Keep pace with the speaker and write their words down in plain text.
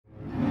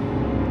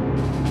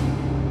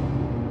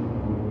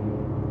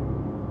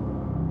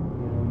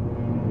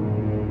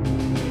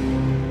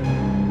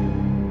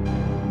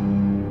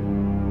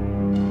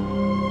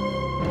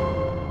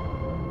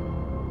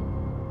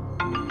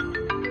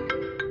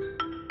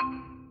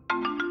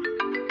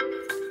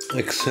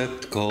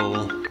Accept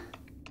call.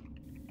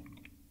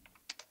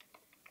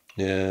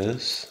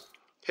 Yes.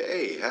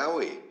 Hey,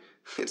 Howie.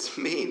 It's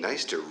me.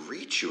 Nice to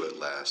reach you at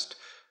last.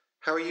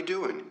 How are you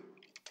doing?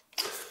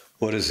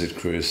 What is it,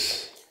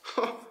 Chris?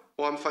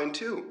 Well, I'm fine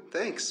too.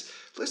 Thanks.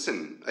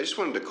 Listen, I just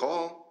wanted to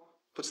call.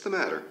 What's the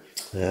matter?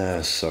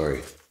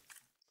 Sorry.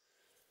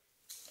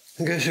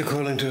 I guess you're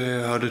calling to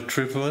hear how the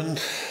trip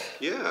went?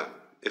 Yeah,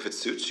 if it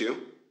suits you.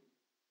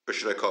 Or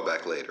should I call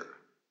back later?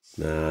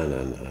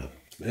 No.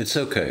 It's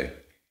okay.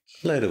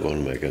 Later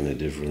won't make any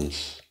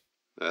difference.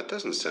 That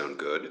doesn't sound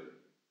good.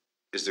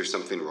 Is there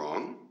something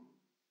wrong?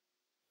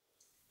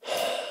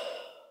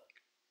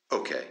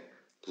 Okay,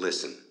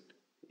 listen.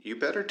 You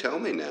better tell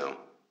me now.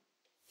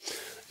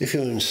 If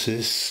you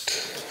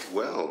insist.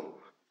 Well,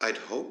 I'd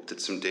hoped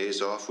that some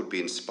days off would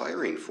be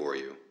inspiring for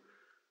you.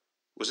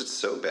 Was it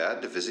so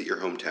bad to visit your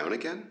hometown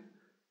again?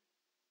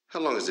 How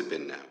long has it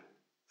been now?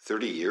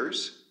 30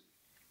 years?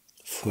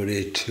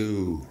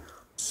 42.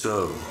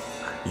 So,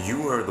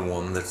 you are the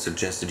one that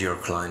suggested your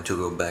client to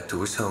go back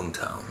to his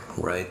hometown,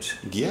 right?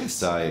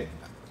 Yes,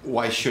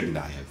 Why shouldn't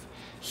I have?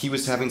 He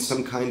was having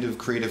some kind of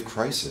creative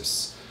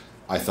crisis.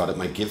 I thought it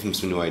might give him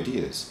some new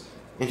ideas.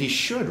 And he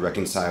should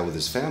reconcile with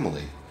his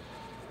family.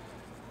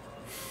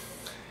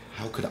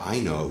 How could I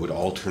know it would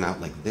all turn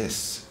out like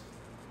this?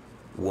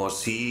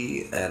 Was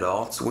he at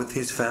odds with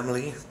his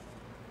family?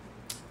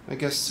 I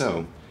guess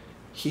so.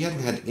 He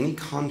hadn't had any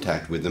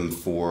contact with them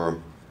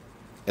for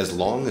as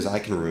long as I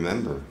can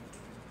remember.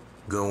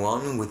 Go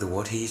on with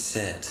what he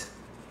said.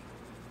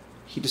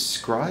 He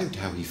described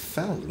how he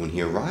felt when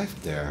he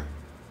arrived there.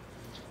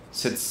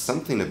 Said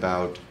something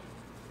about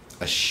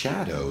a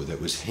shadow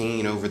that was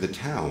hanging over the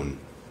town.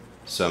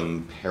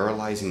 Some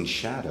paralyzing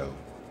shadow.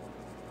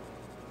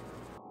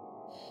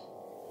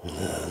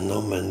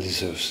 No man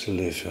deserves to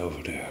live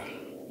over there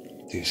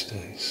these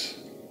days.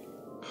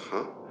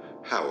 Huh?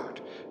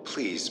 Howard,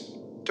 please,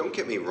 don't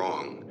get me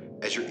wrong.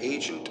 As your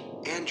agent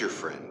and your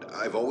friend,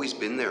 I've always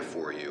been there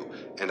for you,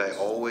 and I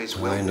always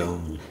will. I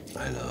know.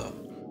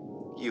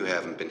 You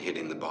haven't been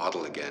hitting the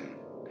bottle again,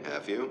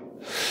 have you?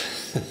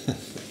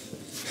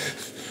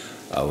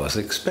 I was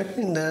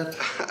expecting that.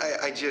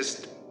 I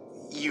just...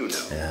 you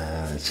know.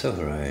 Yeah, it's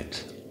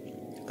alright.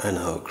 I know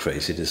how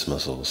crazy this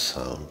must all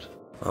sound.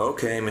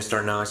 Okay,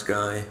 Mr. Nice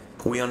Guy.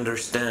 We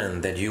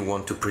understand that you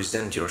want to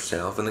present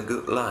yourself in a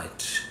good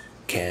light.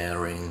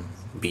 Caring,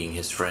 being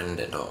his friend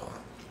and all.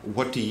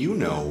 What do you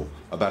know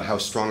about how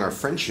strong our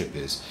friendship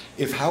is?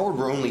 If Howard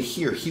were only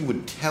here, he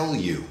would tell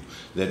you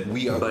that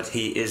we are... But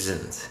he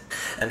isn't.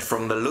 And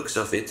from the looks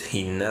of it,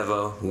 he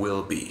never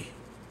will be.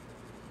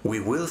 We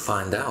will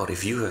find out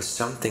if you have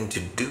something to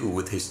do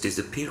with his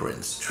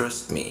disappearance,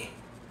 trust me.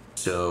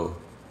 So,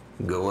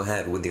 go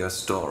ahead with your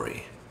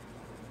story.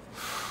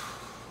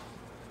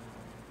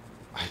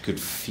 I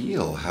could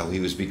feel how he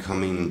was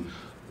becoming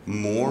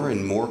more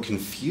and more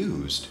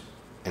confused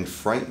and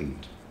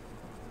frightened.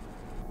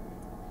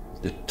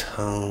 The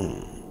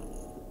town...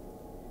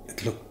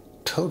 it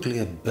looked totally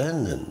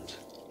abandoned.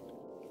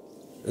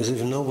 As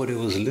if nobody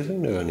was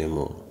living there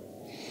anymore.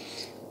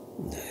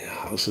 The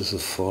houses were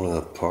falling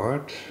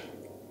apart.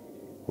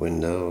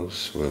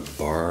 Windows were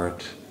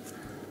barred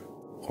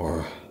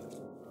or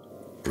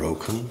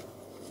broken.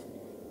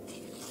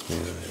 They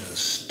were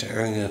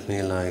staring at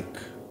me like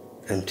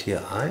empty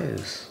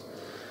eyes.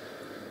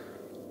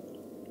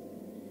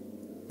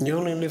 The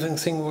only living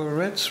thing were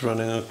rats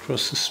running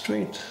across the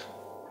street.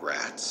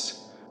 Rats?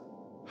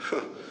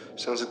 Huh.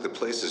 Sounds like the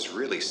place has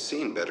really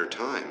seen better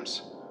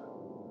times.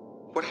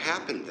 What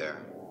happened there?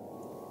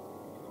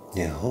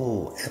 The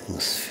whole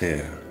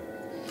atmosphere,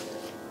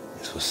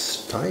 it was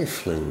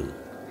stifling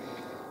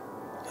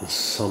and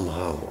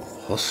somehow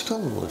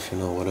hostile, if you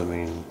know what I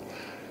mean.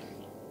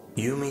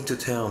 You mean to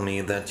tell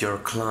me that your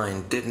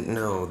client didn't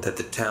know that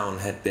the town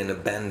had been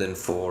abandoned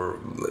for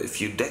a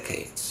few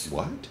decades?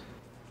 What?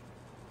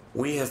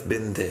 We have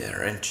been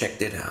there and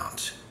checked it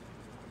out.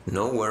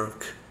 No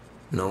work,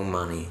 no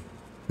money,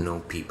 no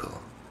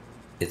people.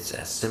 It's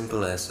as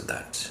simple as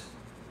that.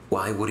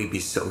 Why would he be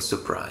so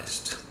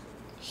surprised?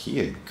 He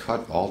had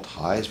cut all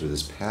ties with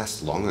his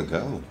past long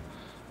ago.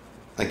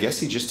 I guess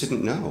he just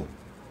didn't know.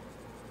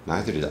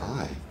 Neither did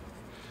I.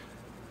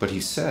 But he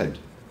said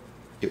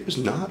it was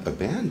not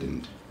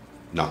abandoned.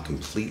 Not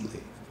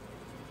completely.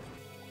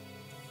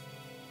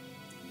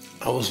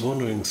 I was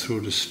wandering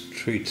through the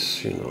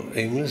streets,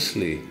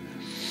 aimlessly,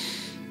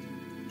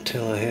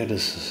 until I heard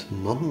this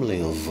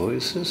mumbling of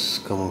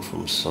voices coming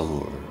from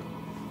somewhere.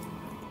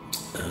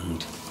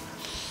 And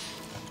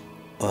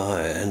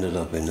I ended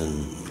up in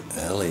an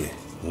alley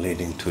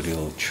leading to the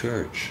old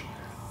church.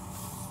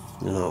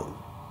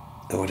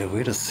 What the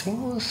weirdest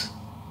thing was?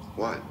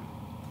 What?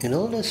 In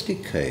all this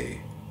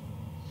decay,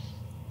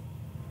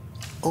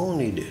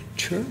 only the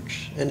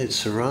church and its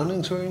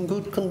surroundings were in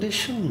good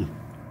condition.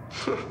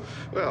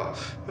 well,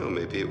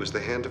 maybe it was the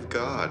hand of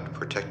God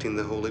protecting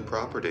the holy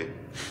property.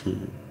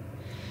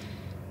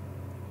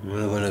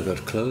 Well, when I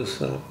got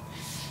closer,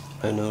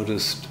 I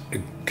noticed a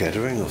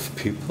gathering of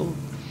people,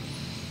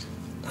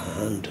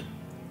 and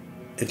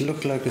it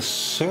looked like a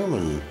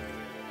sermon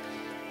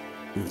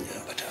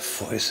Yeah, but their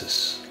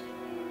voices,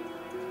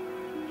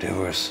 they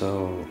were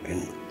so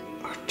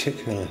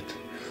inarticulate,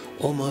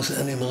 almost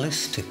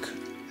animalistic.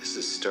 This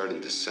is starting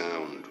to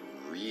sound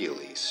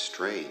really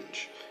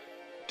strange.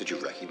 Did you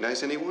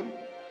recognize anyone?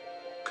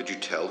 Could you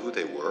tell who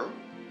they were?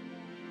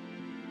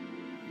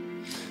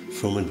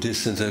 From a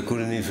distance, I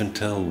couldn't even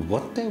tell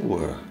what they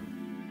were.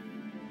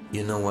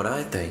 You know what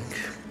I think?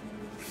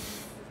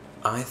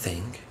 I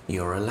think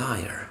you're a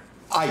liar.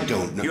 I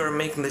don't know. You're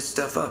making this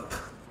stuff up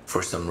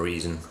for some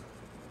reason.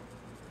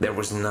 There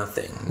was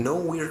nothing. No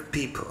weird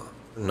people.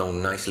 No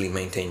nicely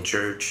maintained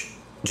church.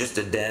 Just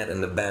a dead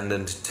and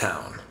abandoned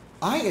town.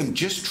 I am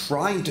just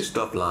trying to...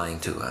 Stop lying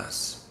to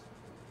us.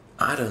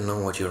 I don't know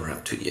what you're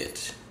up to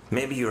yet.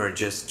 Maybe you are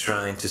just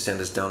trying to send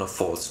us down a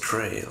false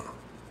trail.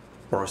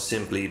 Or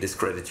simply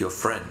discredit your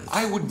friends.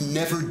 I would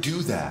never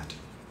do that.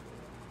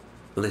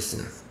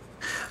 Listen,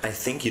 I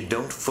think you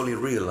don't fully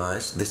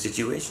realize the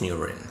situation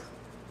you're in.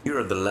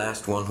 You're the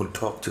last one who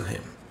talked to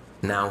him.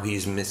 Now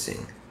he's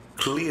missing.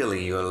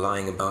 Clearly you're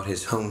lying about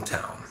his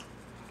hometown.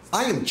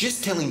 I am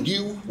just telling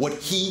you what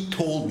he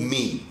told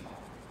me.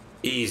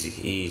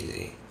 Easy,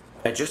 easy.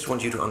 I just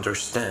want you to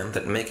understand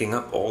that making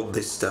up all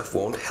this stuff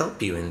won't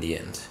help you in the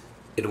end.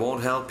 It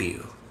won't help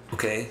you,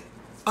 okay?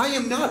 I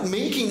am not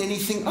making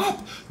anything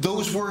up.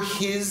 Those were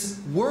his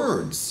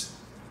words.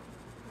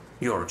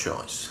 Your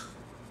choice.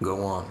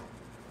 Go on.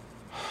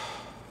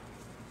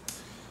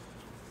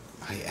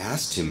 I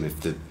asked him if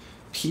the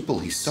people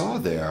he saw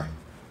there,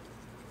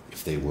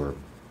 if they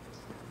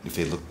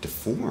looked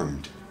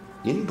deformed,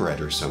 inbred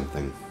or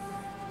something.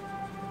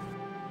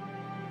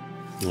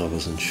 I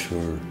wasn't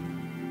sure.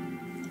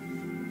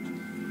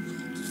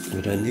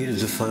 But I needed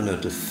to find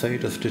out the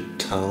fate of the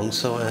town,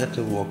 so I had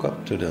to walk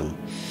up to them.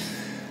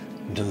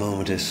 The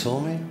moment they saw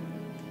me,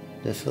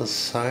 they fell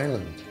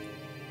silent,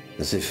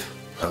 as if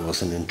I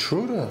was an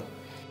intruder.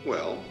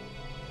 Well,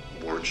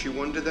 weren't you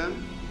one to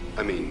them?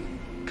 I mean,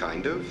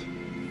 kind of.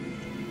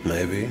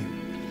 Maybe.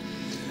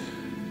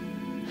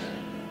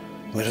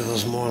 But it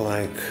was more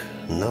like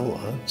no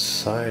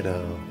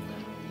outsider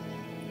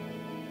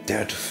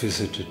dared to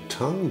visit the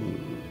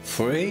town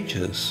for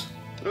ages.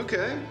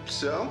 Okay,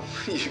 so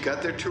you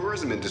got their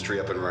tourism industry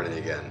up and running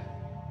again.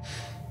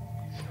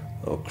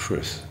 Oh,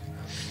 Chris,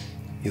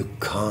 you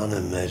can't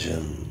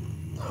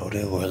imagine how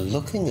they were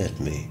looking at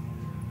me,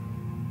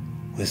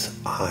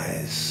 with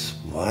eyes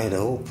wide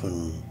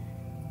open,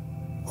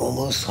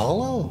 almost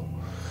hollow.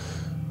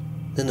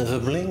 They never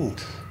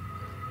blinked.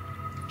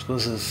 It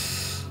was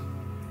as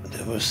if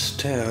they were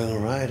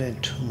staring right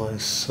into my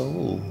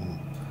soul,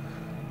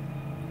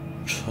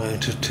 trying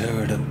to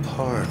tear it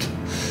apart.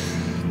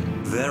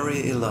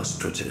 Very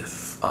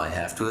illustrative, I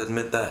have to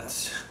admit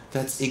that.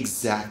 That's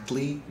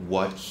exactly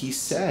what he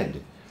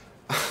said.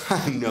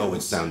 I know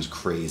it sounds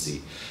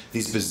crazy,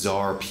 these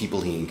bizarre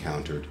people he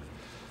encountered.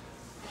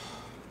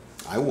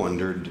 I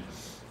wondered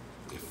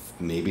if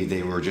maybe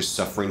they were just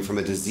suffering from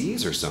a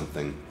disease or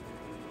something.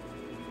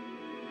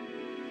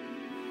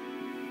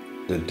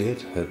 They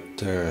did have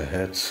their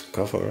heads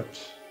covered,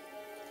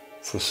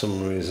 for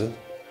some reason.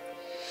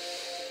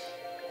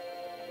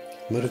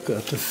 But I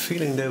got the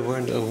feeling they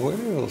weren't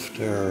aware of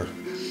their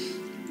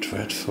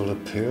dreadful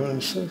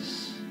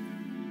appearances.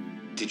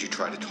 Did you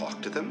try to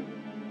talk to them?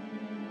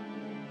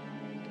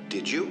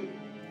 Did you?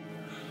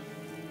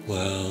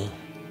 Well,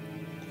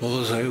 I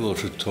was able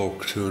to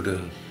talk to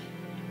the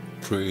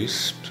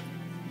priest,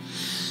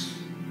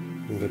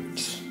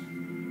 but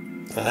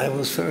I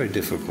was very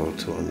difficult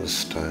to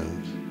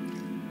understand.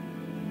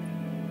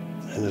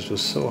 And it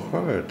was so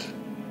hard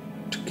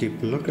to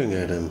keep looking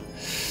at him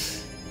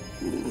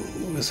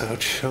without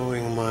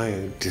showing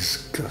my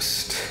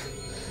disgust.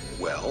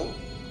 Well,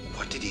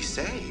 what did he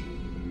say?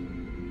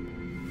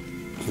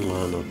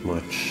 Well, not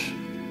much.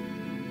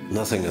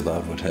 Nothing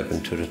about what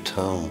happened to the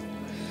town.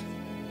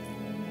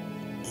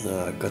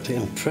 No, I got the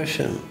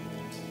impression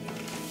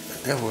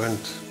that they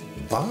weren't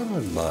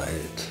bothered by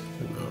it.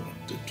 You know,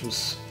 it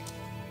was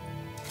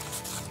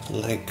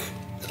like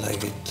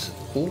it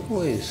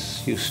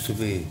always used to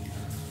be.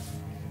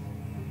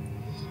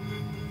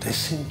 They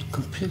seemed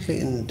completely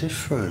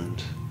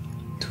indifferent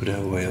to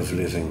their way of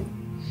living.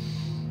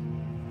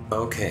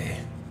 Okay,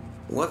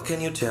 what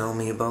can you tell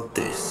me about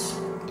this?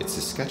 It's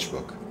a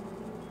sketchbook.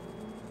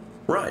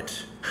 Right,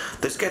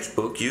 the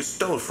sketchbook you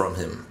stole from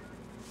him.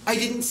 I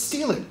didn't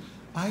steal it.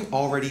 I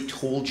already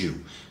told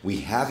you. We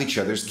have each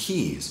other's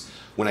keys.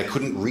 When I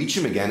couldn't reach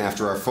him again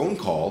after our phone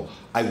call,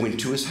 I went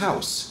to his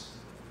house.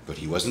 But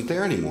he wasn't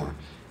there anymore.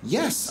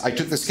 Yes, I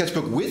took the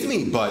sketchbook with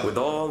me, but... With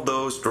all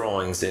those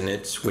drawings in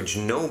it, which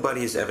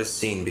nobody has ever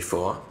seen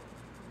before,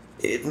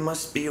 it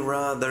must be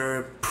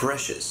rather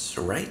precious,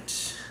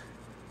 right?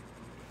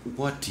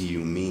 What do you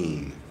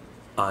mean?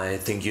 I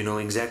think you know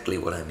exactly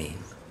what I mean.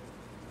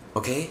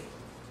 Okay?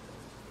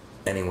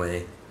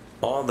 Anyway,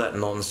 all that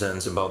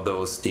nonsense about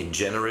those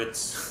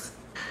degenerates.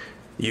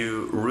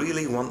 You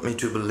really want me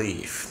to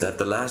believe that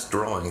the last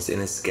drawings in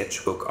his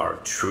sketchbook are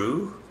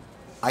true?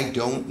 I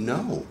don't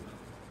know.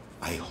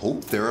 I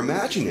hope they're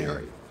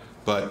imaginary.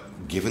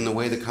 But given the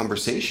way the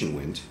conversation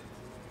went...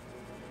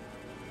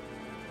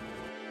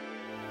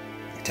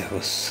 there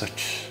was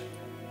such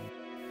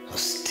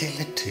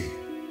hostility,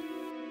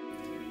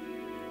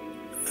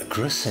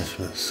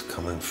 aggressiveness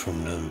coming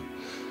from them.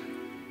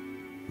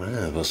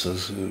 Man,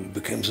 it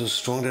became so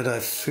strong that I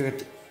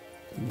feared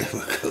they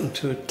were going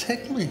to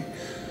attack me.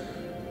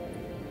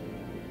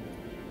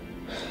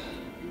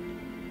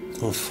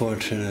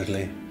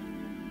 Unfortunately,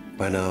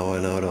 by now I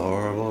know the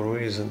horrible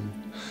reason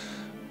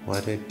why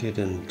they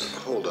didn't.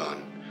 Hold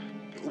on.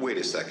 Wait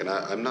a second.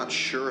 I'm not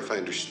sure if I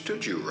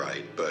understood you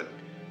right, but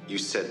you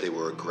said they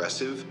were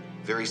aggressive,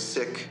 very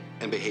sick,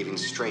 and behaving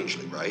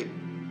strangely, right?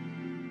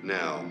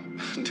 Now,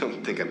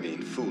 don't think I'm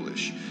being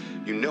foolish.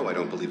 You know I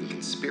don't believe in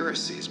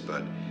conspiracies,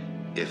 but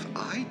if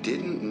I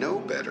didn't know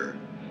better,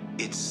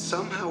 it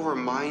somehow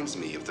reminds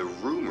me of the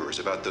rumors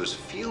about those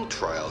field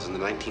trials in the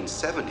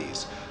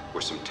 1970s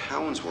where some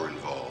towns were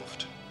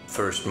involved.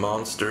 First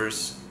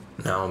monsters,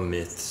 now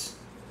myths.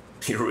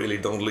 You really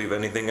don't leave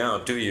anything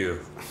out, do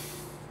you?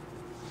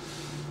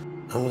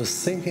 I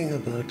was thinking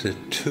about it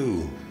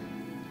too.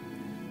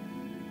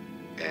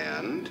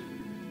 And?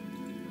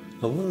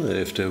 I wonder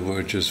if they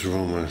were just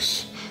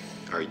rumors.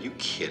 Are you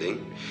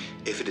kidding?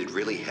 If it had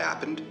really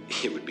happened,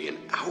 it would be an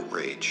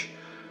outrage.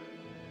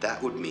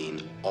 That would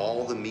mean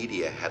all the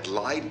media had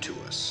lied to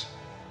us.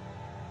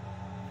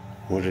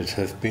 Would it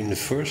have been the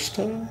first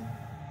time?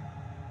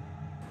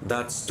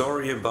 That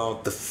story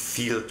about the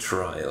field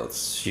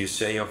trials, you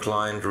say your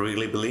client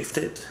really believed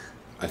it?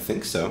 I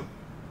think so.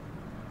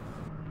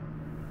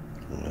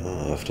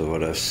 Well, after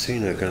what I've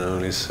seen, I can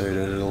only say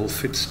that it all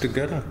fits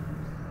together.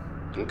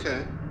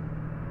 Okay.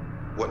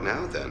 What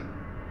now, then?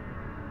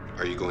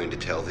 Are you going to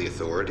tell the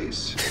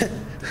authorities?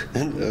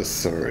 And the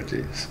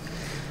authorities.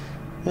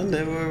 And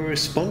they were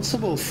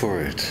responsible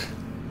for it.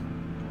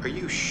 Are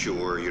you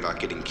sure you're not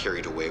getting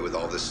carried away with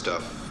all this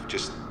stuff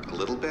just a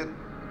little bit?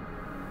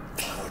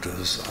 Oh,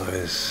 those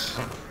eyes.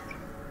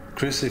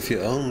 Chris, if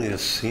you only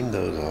have seen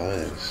those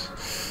eyes.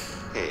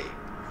 Hey,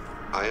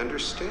 I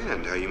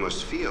understand how you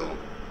must feel,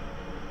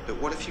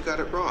 but what if you got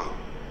it wrong?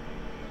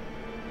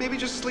 Maybe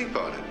just sleep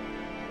on it.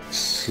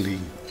 Sleep.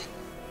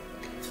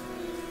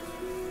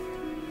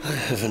 I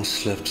haven't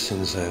slept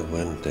since I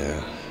went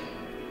there.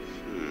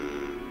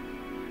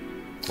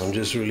 I'm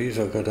just relieved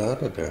I got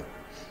out of there.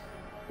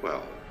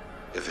 Well,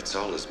 if it's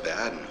all as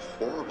bad and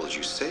horrible as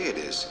you say it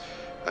is,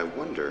 I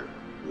wonder,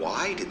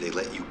 why did they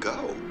let you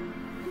go?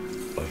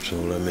 I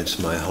told them it's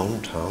my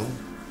hometown.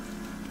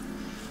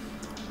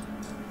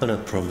 And I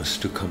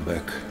promised to come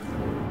back.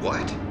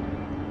 What?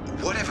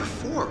 Whatever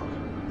for?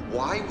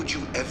 Why would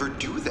you ever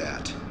do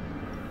that?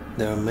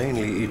 They're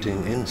mainly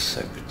eating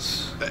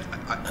insects.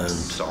 I'm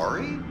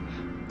sorry?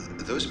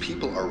 Those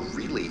people are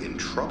really in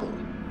trouble.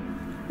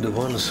 The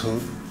ones who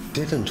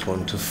didn't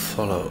want to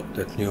follow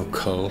that new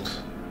cult.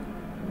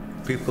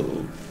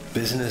 People,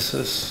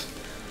 businesses,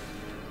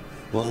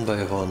 one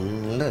by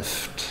one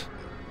left.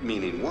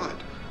 Meaning what?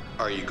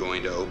 Are you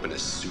going to open a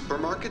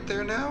supermarket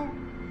there now?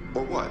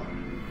 Or what?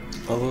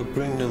 I will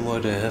bring them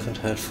what they haven't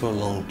had for a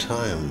long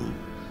time.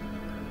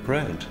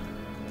 Bread.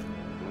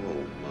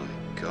 Oh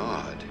my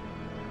God.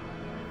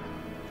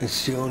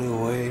 It's the only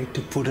way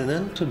to put an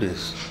end to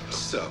this.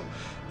 So,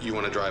 you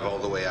want to drive all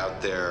the way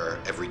out there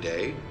every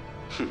day?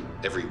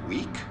 Every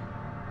week?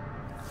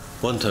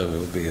 One time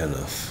will be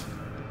enough.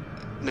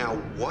 Now,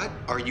 what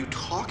are you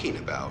talking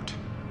about?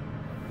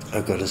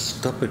 I gotta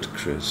stop it,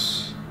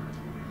 Chris.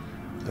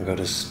 I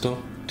gotta stop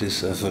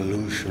this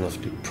evolution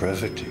of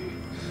depravity,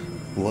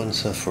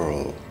 once and for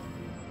all.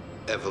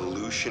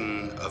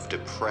 Evolution of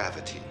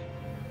depravity.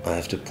 I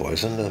have to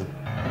poison them.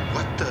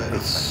 What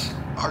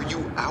the? Are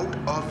you out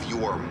of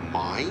your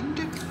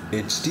mind?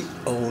 It's the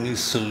only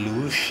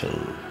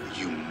solution.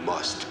 You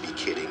must be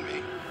kidding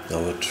me. I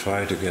will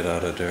try to get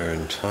out of there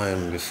in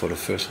time before the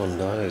first one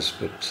dies,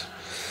 but...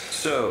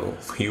 So,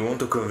 you want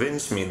to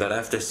convince me that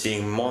after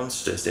seeing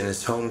monsters in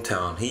his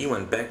hometown, he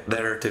went back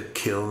there to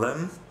kill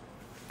them?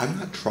 I'm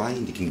not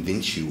trying to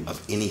convince you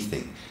of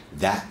anything.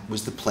 That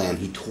was the plan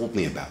he told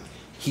me about.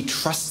 He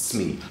trusts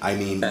me. I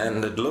mean...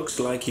 And it looks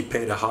like he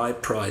paid a high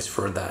price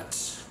for that.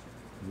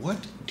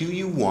 What do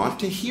you want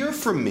to hear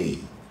from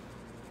me?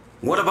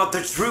 What about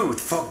the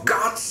truth? For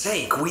God's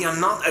sake, we are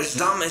not as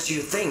dumb as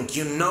you think,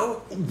 you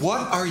know?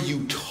 What are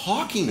you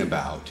talking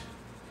about?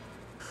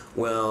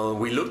 Well,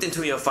 we looked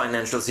into your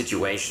financial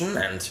situation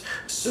and,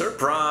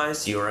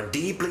 surprise, you are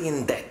deeply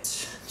in debt.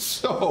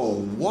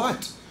 So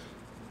what?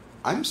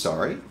 I'm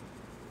sorry.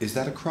 Is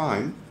that a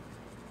crime?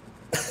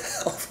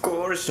 Of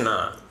course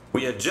not.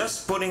 We are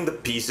just putting the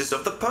pieces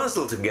of the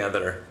puzzle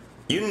together.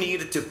 You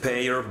needed to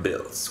pay your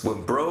bills, were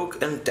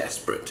broke and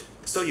desperate.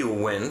 So you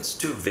went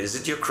to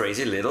visit your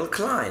crazy little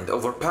client,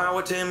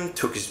 overpowered him,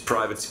 took his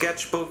private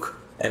sketchbook,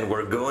 and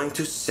were going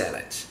to sell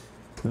it.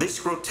 This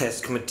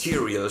grotesque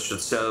material should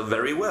sell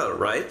very well,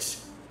 right?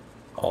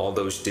 All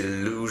those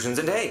delusions,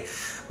 and hey,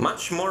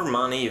 much more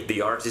money if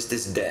the artist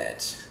is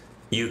dead.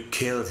 You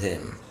killed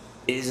him.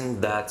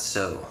 Isn't that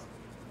so?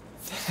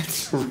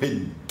 That's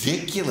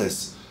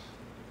ridiculous.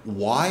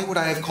 Why would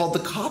I have called the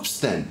cops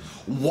then?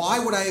 Why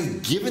would I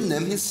have given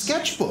them his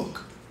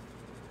sketchbook?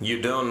 You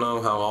don't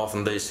know how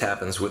often this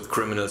happens with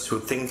criminals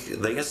who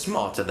think they are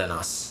smarter than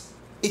us.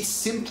 It's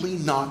simply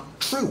not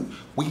true.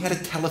 We had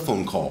a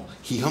telephone call.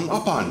 He hung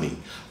up on me.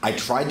 I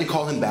tried to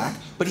call him back,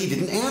 but he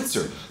didn't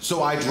answer.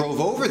 So I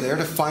drove over there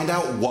to find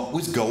out what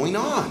was going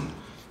on.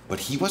 But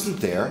he wasn't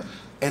there,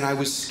 and I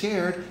was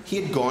scared he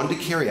had gone to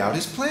carry out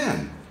his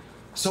plan.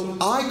 So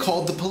I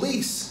called the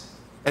police.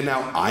 And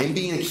now I'm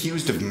being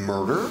accused of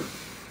murder?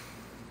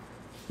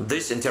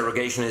 This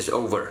interrogation is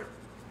over.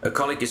 A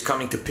colleague is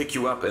coming to pick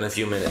you up in a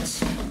few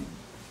minutes.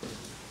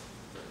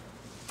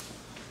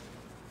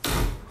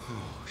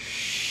 Oh,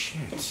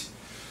 shit.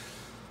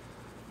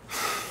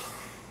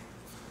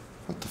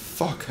 What the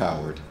fuck,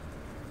 Howard?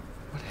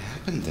 What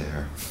happened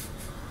there?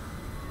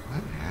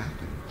 What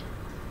happened?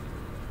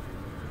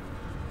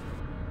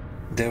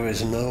 There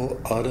is no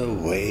other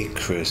way,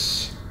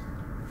 Chris.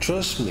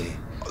 Trust me.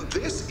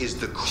 This is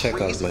the Check out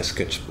crazy... my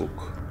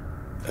sketchbook,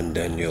 and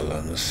then you'll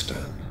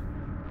understand.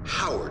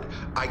 Howard,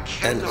 I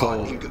And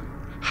Cole. cannot...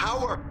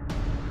 Howard!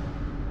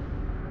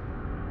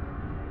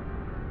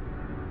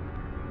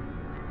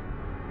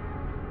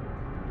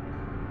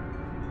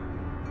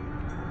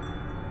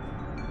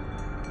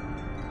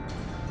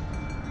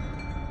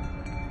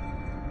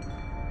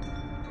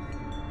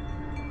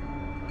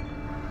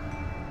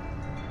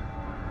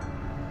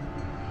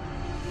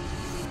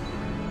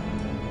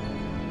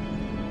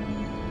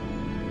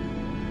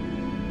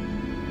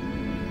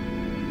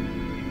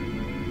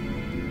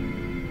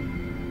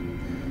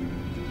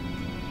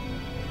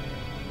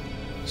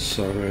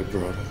 Sorry,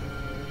 brother.